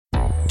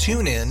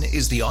TuneIn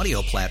is the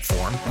audio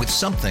platform with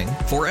something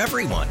for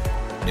everyone.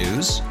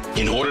 News.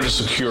 In order to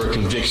secure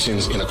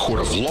convictions in a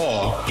court of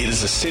law, it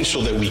is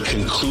essential that we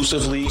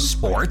conclusively.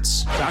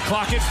 Sports. Shot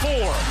clock at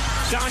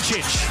 4.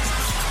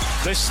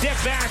 Doncic. The step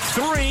back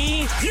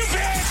 3. You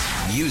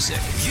bet. Music.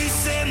 You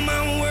set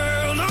my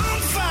world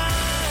on fire.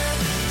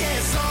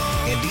 Yes,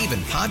 and even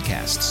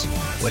podcasts.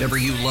 Whatever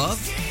you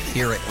love,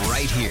 hear it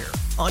right here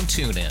on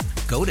TuneIn.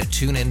 Go to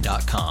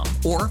TuneIn.com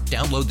or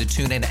download the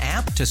TuneIn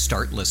app to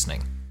start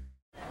listening.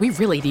 We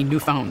really need new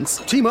phones.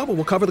 T-Mobile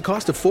will cover the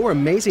cost of 4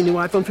 amazing new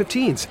iPhone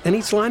 15s, and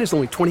each line is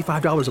only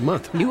 $25 a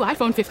month. New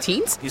iPhone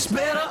 15s? It's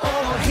better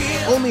over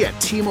here. Only at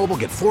T-Mobile,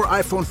 get 4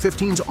 iPhone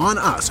 15s on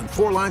us and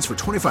 4 lines for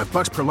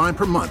 $25 per line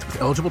per month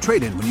with eligible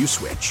trade-in when you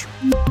switch.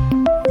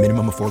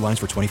 Minimum of 4 lines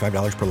for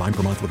 $25 per line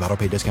per month with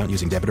autopay discount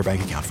using debit or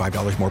bank account.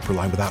 $5 more per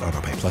line without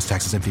autopay, plus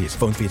taxes and fees.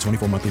 Phone fee at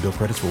 24 monthly bill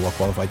credits for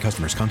well-qualified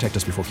customers. Contact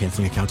us before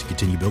canceling account to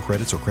continue bill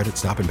credits or credit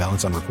stop and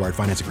balance on required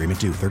finance agreement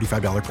due.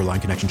 $35 per line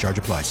connection charge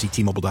applies. See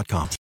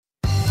T-Mobile.com.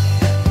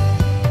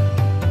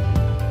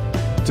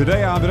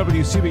 Today on the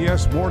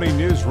WCBS Morning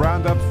News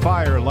Roundup,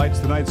 fire lights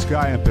the night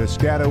sky in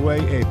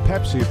Piscataway, a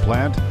Pepsi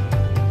plant.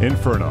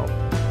 Inferno.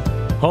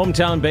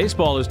 Hometown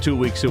baseball is 2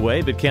 weeks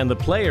away, but can the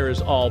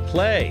players all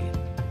play?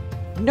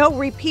 No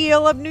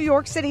repeal of New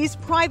York City's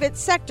private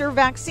sector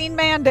vaccine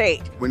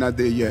mandate. We're not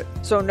there yet.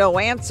 So no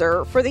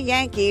answer for the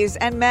Yankees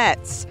and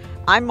Mets.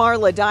 I'm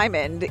Marla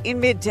Diamond in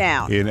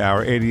Midtown. In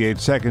our 88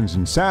 seconds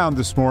in sound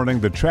this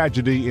morning, the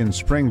tragedy in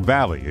Spring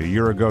Valley a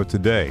year ago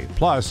today.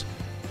 Plus,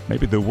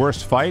 maybe the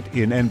worst fight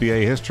in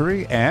NBA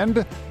history,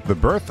 and the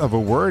birth of a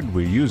word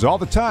we use all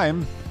the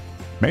time,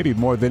 maybe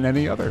more than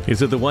any other.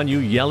 Is it the one you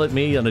yell at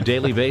me on a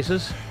daily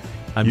basis?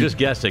 I'm just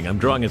guessing. I'm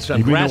drawing it. You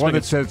mean the one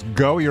that says,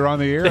 go, you're on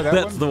the air?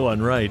 That's the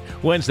one, right.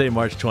 Wednesday,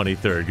 March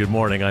 23rd. Good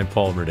morning. I'm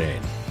Paul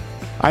Murnane.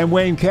 I'm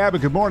Wayne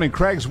Cabot. Good morning.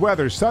 Craig's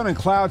weather. Sun and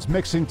clouds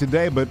mixing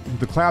today, but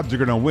the clouds are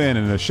going to win,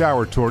 and a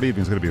shower toward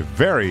evening is going to be a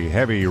very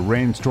heavy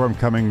rainstorm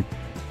coming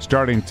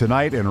starting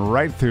tonight and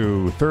right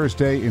through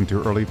Thursday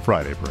into early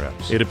Friday,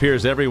 perhaps. It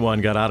appears everyone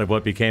got out of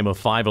what became a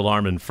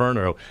 5-alarm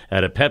inferno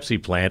at a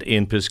Pepsi plant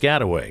in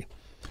Piscataway.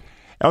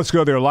 Let's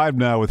go there live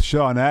now with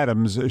Sean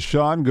Adams.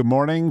 Sean, good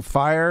morning.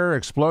 Fire,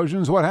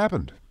 explosions, what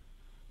happened?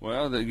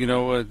 Well,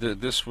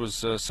 this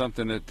was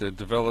something that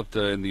developed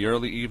in the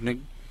early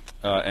evening.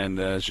 And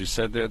as you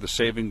said there, the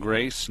saving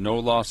grace, no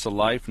loss of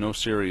life, no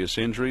serious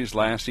injuries.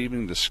 Last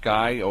evening, the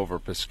sky over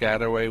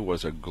Piscataway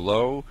was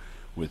aglow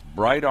with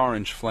bright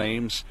orange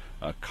flames,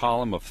 a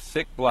column of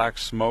thick black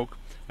smoke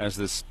as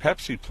this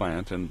Pepsi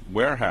plant and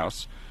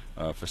warehouse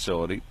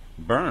facility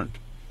burned.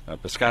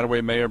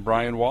 Piscataway Mayor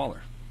Brian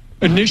Waller.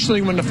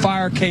 Initially, when the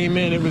fire came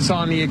in, it was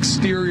on the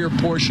exterior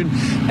portion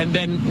and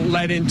then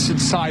led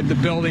inside the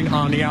building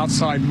on the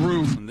outside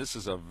roof. And this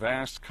is a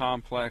vast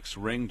complex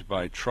ringed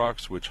by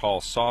trucks which haul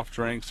soft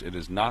drinks. It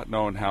is not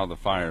known how the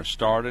fire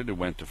started. It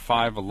went to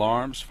 5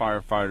 alarms.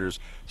 Firefighters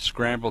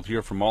scrambled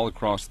here from all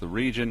across the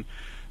region.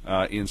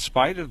 In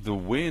spite of the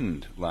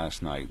wind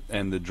last night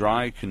and the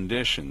dry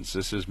conditions,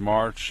 this is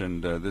March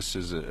and this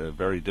is a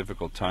very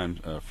difficult time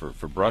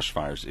for brush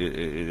fires.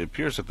 It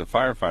appears that the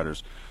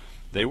firefighters,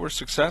 they were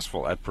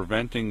successful at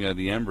preventing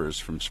the embers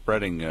from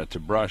spreading to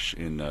brush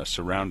in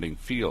surrounding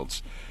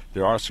fields.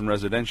 There are some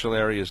residential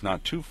areas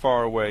not too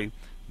far away.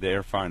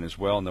 They're fine as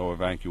well. No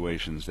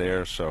evacuations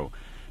there. So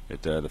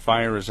the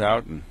fire is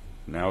out, and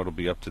now it'll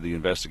be up to the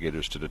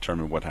investigators to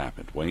determine what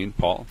happened. Wayne,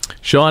 Paul?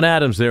 Sean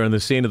Adams there in the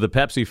scene of the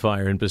Pepsi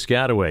fire in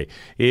Piscataway.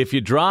 If you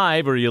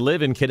drive or you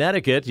live in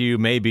Connecticut, you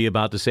may be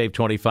about to save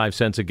 25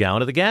 cents a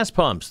gallon at the gas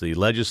pumps. The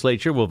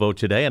legislature will vote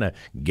today on a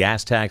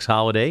gas tax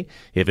holiday.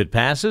 If it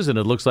passes, and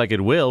it looks like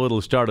it will,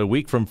 it'll start a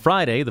week from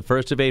Friday, the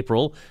 1st of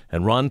April,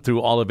 and run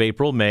through all of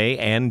April, May,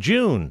 and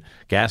June.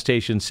 Gas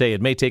stations say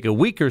it may take a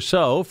week or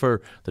so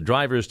for the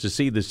drivers to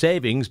see the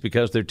savings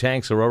because their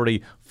tanks are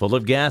already full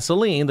of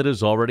gasoline that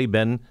has already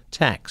been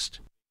taxed.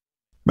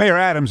 Mayor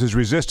Adams is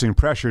resisting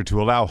pressure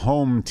to allow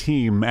home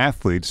team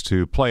athletes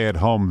to play at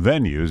home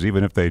venues,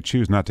 even if they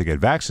choose not to get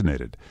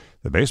vaccinated.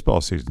 The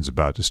baseball season's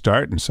about to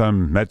start, and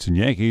some Mets and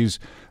Yankees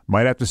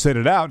might have to sit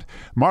it out.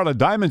 Marla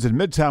Diamond's in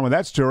Midtown with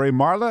that story.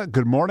 Marla,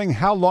 good morning.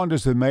 How long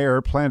does the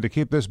mayor plan to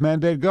keep this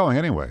mandate going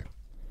anyway?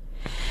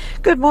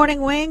 Good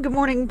morning, Wayne. Good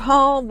morning,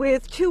 Paul.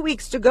 With 2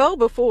 weeks to go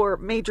before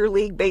Major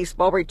League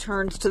Baseball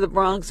returns to the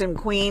Bronx and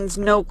Queens,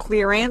 no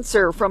clear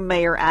answer from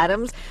Mayor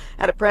Adams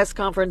at a press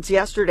conference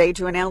yesterday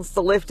to announce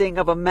the lifting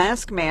of a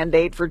mask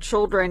mandate for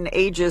children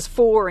ages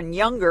 4 and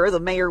younger.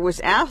 The mayor was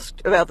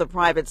asked about the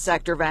private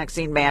sector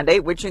vaccine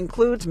mandate, which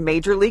includes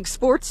Major League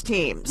sports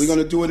teams. We're going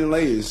to do it in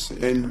layers,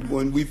 and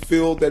when we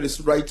feel that it's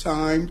the right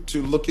time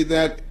to look at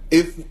that,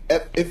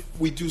 if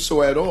we do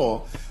so at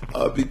all,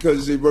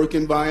 because the work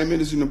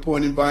environment is an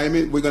important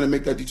environment, we're going to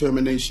make that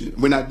determination.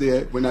 We're not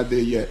there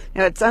yet.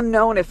 Now, it's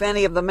unknown if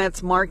any of the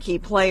Mets' marquee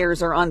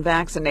players are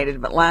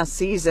unvaccinated, but last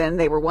season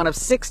they were one of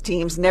 6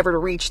 teams never to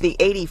reach the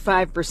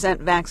 85%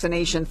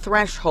 vaccination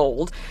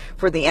threshold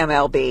for the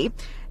MLB.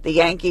 The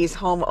Yankees'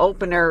 home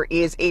opener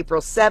is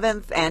April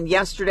 7th, and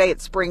yesterday at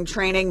spring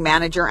training,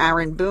 manager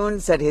Aaron Boone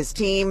said his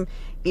team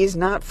is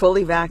not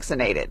fully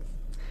vaccinated.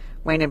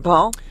 Wayne and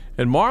Paul?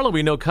 And Marla,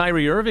 we know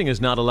Kyrie Irving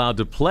is not allowed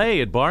to play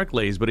at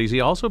Barclays, but is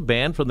he also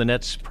banned from the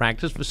Nets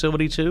practice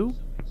facility too?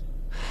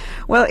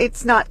 Well,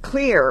 it's not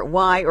clear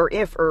why or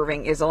if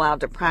Irving is allowed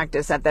to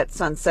practice at that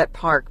Sunset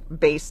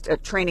Park-based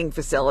training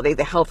facility.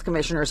 The health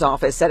commissioner's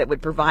office said it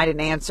would provide an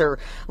answer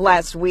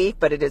last week,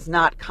 but it has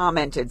not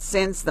commented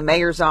since. The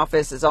mayor's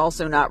office has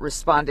also not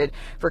responded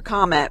for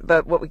comment.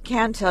 But what we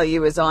can tell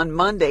you is on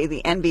Monday,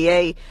 the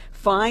NBA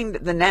fined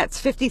the Nets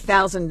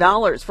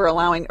 $50,000 for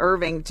allowing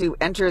Irving to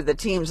enter the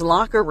team's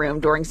locker room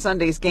during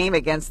Sunday's game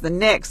against the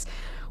Knicks.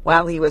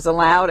 While he was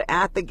allowed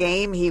at the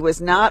game, he was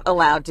not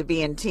allowed to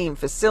be in team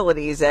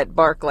facilities at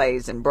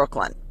Barclays in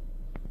Brooklyn.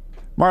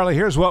 Marley,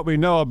 here's what we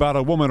know about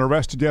a woman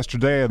arrested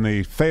yesterday in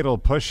the fatal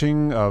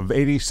pushing of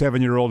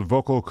 87-year-old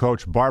vocal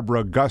coach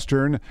Barbara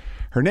Gustern.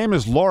 Her name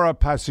is Laura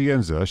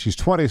Pacienza. She's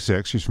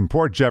 26. She's from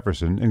Port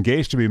Jefferson,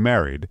 engaged to be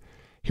married.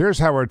 Here's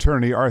how her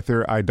attorney,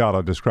 Arthur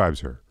Aidala, describes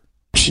her.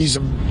 She's a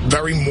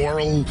very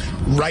moral,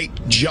 right,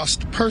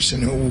 just person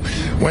who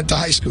went to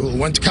high school,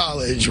 went to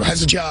college,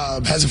 has a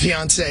job, has a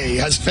fiancé,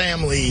 has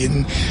family,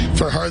 and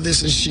for her,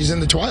 she's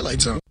in the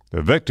twilight zone.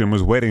 The victim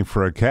was waiting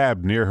for a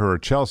cab near her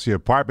Chelsea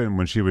apartment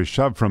when she was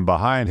shoved from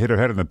behind, hit her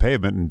head on the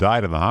pavement, and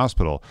died in the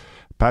hospital.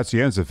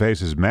 Pacienza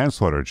faces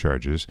manslaughter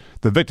charges.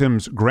 The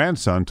victim's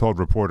grandson told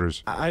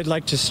reporters, I'd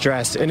like to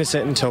stress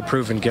innocent until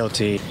proven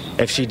guilty.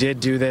 If she did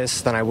do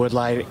this, then I would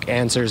like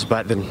answers,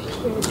 but then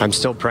I'm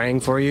still praying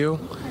for you.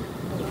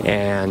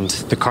 And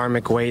the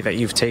karmic weight that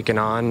you've taken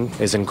on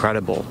is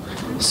incredible.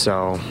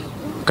 So,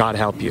 God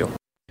help you.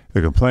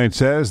 The complaint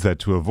says that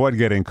to avoid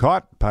getting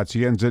caught,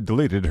 Pacienza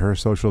deleted her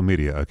social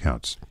media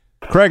accounts.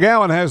 Craig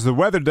Allen has the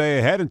weather day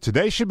ahead, and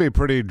today should be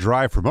pretty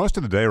dry for most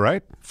of the day,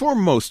 right? For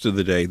most of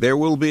the day. There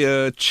will be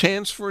a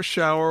chance for a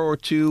shower or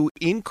two,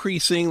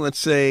 increasing, let's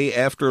say,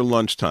 after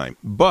lunchtime.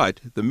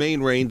 But the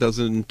main rain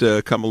doesn't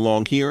come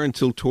along here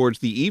until towards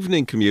the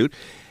evening commute.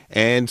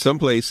 And some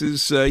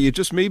places, you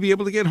just may be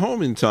able to get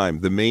home in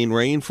time. The main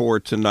rain for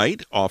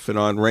tonight, off and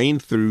on rain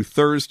through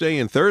Thursday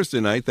and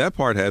Thursday night. That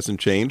part hasn't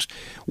changed.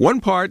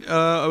 One part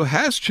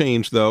has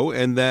changed, though,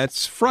 and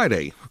that's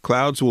Friday.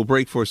 Clouds will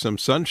break for some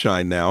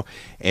sunshine now,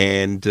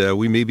 and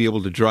we may be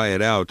able to dry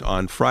it out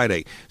on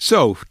Friday.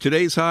 So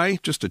today's high,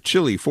 just a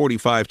chilly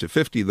 45 to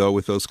 50, though,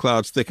 with those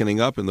clouds thickening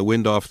up and the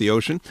wind off the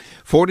ocean.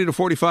 40 to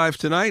 45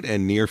 tonight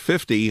and near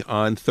 50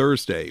 on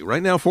Thursday.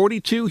 Right now,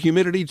 42,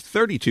 humidity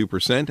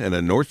 32%, and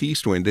a northeast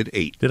wind at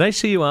 8. Did I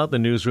see you out in the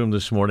newsroom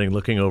this morning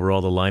looking over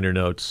all the liner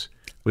notes?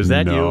 Was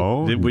that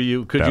no, you? Were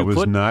you? That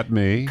was not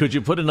me. Could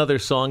you put another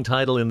song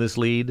title in this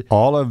lead?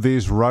 All of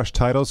these Rush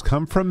titles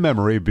come from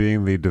memory,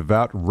 being the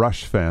devout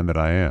Rush fan that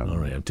I am. All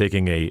right, I'm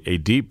taking a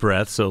deep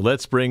breath, so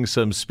let's bring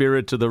some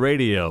spirit to the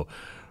radio.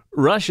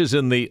 Rush is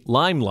in the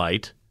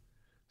limelight,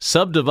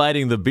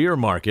 subdividing the beer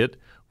market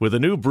with a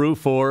new brew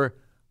for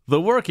the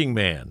working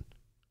man,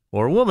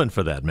 or woman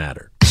for that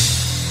matter.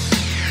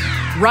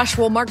 Rush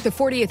will mark the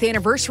 40th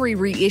anniversary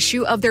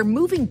reissue of their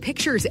Moving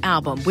Pictures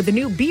album with a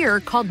new beer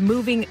called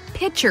Moving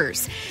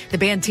Pitchers. The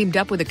band teamed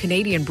up with a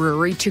Canadian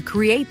brewery to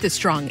create the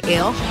strong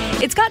ale.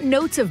 It's got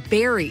notes of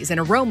berries and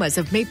aromas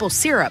of maple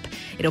syrup.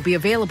 It'll be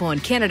available in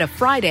Canada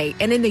Friday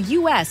and in the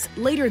U.S.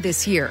 later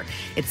this year.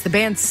 It's the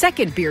band's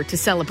second beer to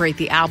celebrate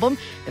the album.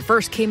 The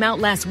first came out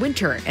last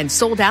winter and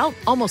sold out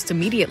almost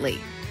immediately.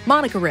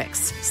 Monica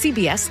Ricks,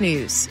 CBS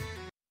News.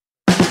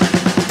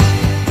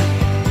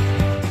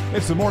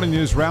 It's the Morning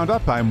News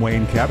Roundup. I'm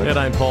Wayne Cabot. And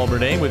I'm Paul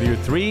Murnane with your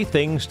 3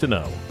 things to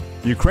know.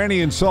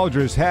 Ukrainian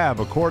soldiers have,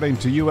 according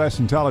to U.S.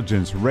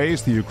 intelligence,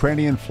 raised the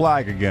Ukrainian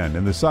flag again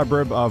in the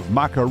suburb of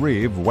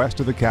Makariv, west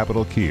of the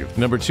capital, Kyiv.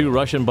 Number 2,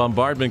 Russian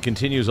bombardment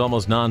continues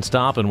almost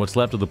nonstop in what's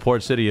left of the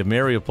port city of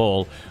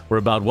Mariupol, where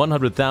about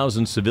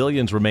 100,000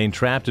 civilians remain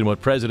trapped in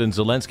what President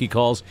Zelensky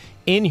calls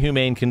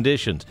inhumane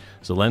conditions.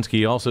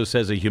 Zelensky also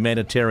says a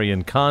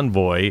humanitarian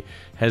convoy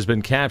has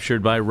been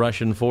captured by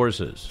Russian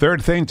forces.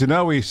 Third thing to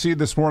know, we see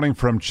this morning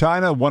from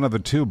China, one of the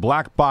 2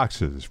 black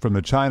boxes from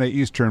the China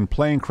Eastern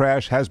plane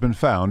crash has been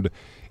found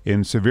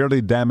in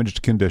severely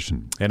damaged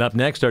condition. And up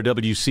next, our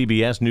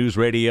WCBS News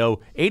Radio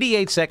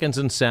 88 Seconds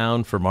in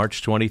Sound for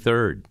March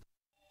 23rd.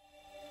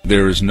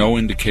 There is no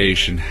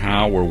indication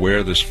how or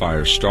where this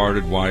fire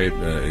started, why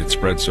it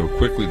spread so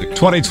quickly.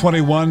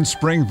 2021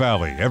 Spring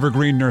Valley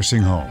Evergreen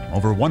Nursing Home.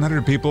 Over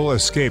 100 people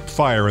escaped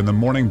fire in the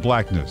morning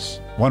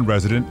blackness. One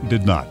resident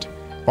did not.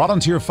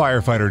 Volunteer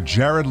firefighter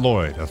Jared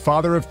Lloyd, a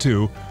father of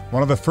 2,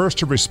 one of the first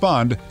to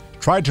respond,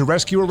 tried to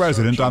rescue a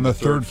resident on the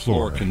 3rd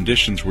floor.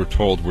 Conditions, we're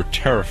told, were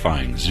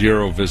terrifying.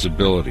 0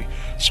 visibility,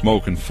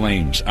 smoke and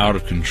flames out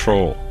of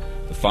control.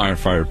 The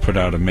firefighter put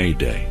out a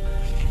mayday.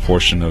 A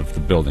portion of the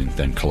building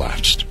then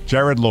collapsed.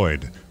 Jared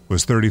Lloyd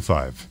was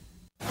 35.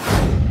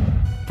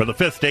 For the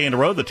 5th day in a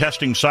row, the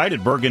testing site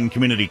at Bergen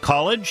Community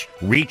College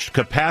reached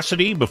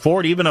capacity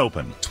before it even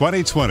opened.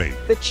 2020.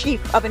 The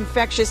chief of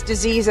infectious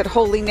disease at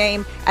Holy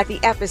Name at the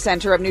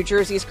epicenter of New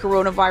Jersey's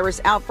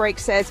coronavirus outbreak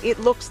says it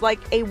looks like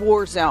a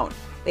war zone.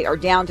 They are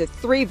down to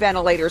 3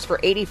 ventilators for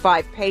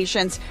 85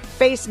 patients.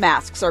 Face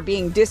masks are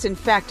being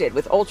disinfected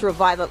with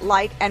ultraviolet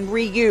light and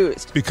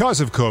reused. Because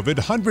of COVID,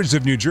 hundreds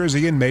of New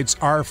Jersey inmates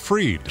are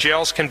freed.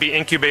 Jails can be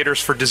incubators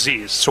for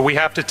disease, so we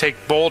have to take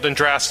bold and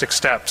drastic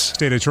steps.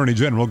 State Attorney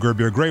General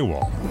Gerbir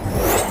Graywall.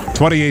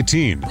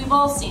 2018. We've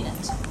all seen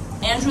it.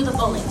 Andrew the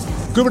bully.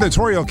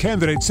 Gubernatorial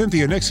candidate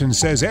Cynthia Nixon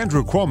says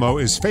Andrew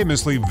Cuomo is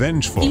famously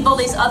vengeful. He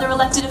bullies other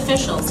elected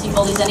officials. He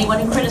bullies anyone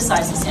who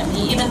criticizes him.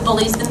 He even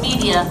bullies the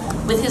media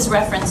with his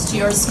reference to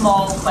your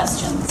small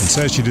questions. And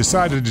says she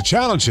decided to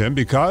challenge him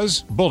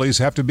because bullies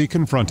have to be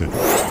confronted. We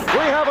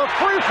have a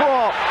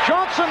free-for-all.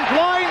 Johnson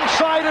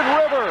blindsided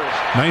Rivers.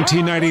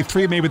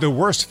 1993 may be the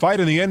worst fight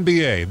in the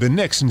NBA. The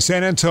Knicks in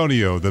San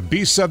Antonio, the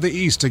beasts of the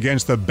East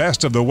against the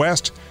best of the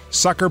West.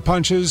 Sucker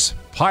punches,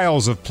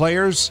 piles of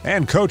players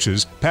and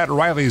coaches. Pat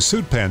Riley's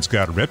suit pants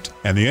got ripped,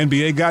 and the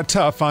NBA got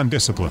tough on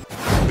discipline.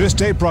 This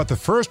date brought the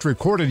first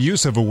recorded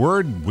use of a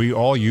word we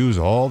all use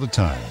all the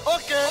time.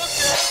 Okay.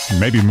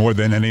 Maybe more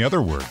than any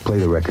other word. Play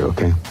the record,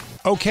 okay?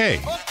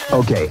 Okay.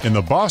 Okay. In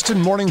the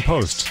Boston Morning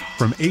Post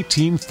from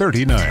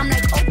 1839.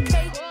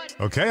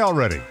 Okay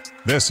already.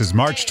 This is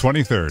March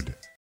 23rd.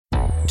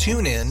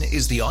 TuneIn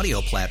is the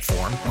audio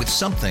platform with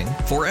something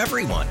for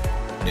everyone.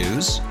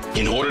 News.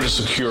 In order to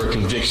secure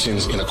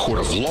convictions in a court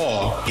of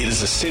law, it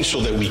is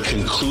essential that we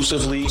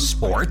conclusively.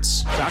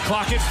 Sports. Shot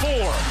clock at 4.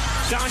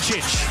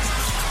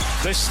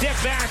 Doncic. The step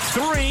back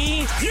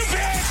 3. You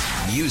bet.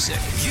 Music.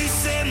 You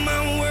set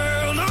my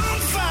world on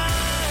fire.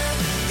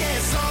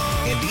 Yes,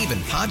 and even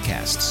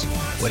podcasts.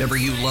 Whatever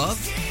you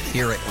love,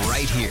 hear it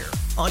right here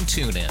on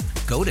TuneIn.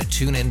 Go to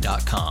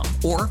TuneIn.com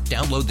or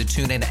download the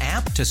TuneIn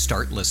app to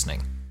start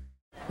listening.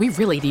 We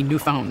really need new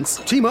phones.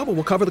 T-Mobile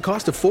will cover the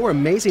cost of 4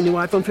 amazing new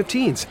iPhone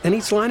 15s, and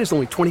each line is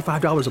only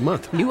 $25 a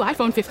month. New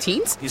iPhone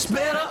 15s? It's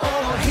better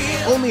over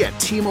here. Only at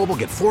T-Mobile,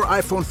 get 4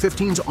 iPhone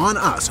 15s on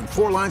us and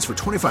 4 lines for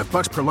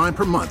 $25 per line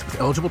per month with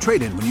eligible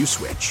trade-in when you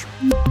switch.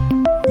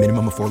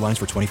 Minimum of 4 lines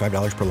for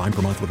 $25 per line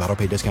per month with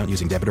auto-pay discount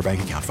using debit or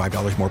bank account.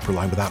 $5 more per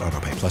line without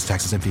auto-pay, plus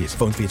taxes and fees.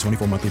 Phone fee at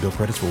 24 monthly bill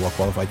credits for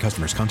well-qualified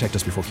customers. Contact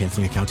us before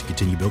canceling account to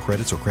continue bill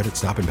credits or credit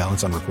stop and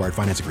balance on required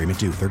finance agreement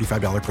due.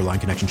 $35 per line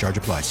connection charge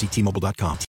applies. See T-Mobile.com.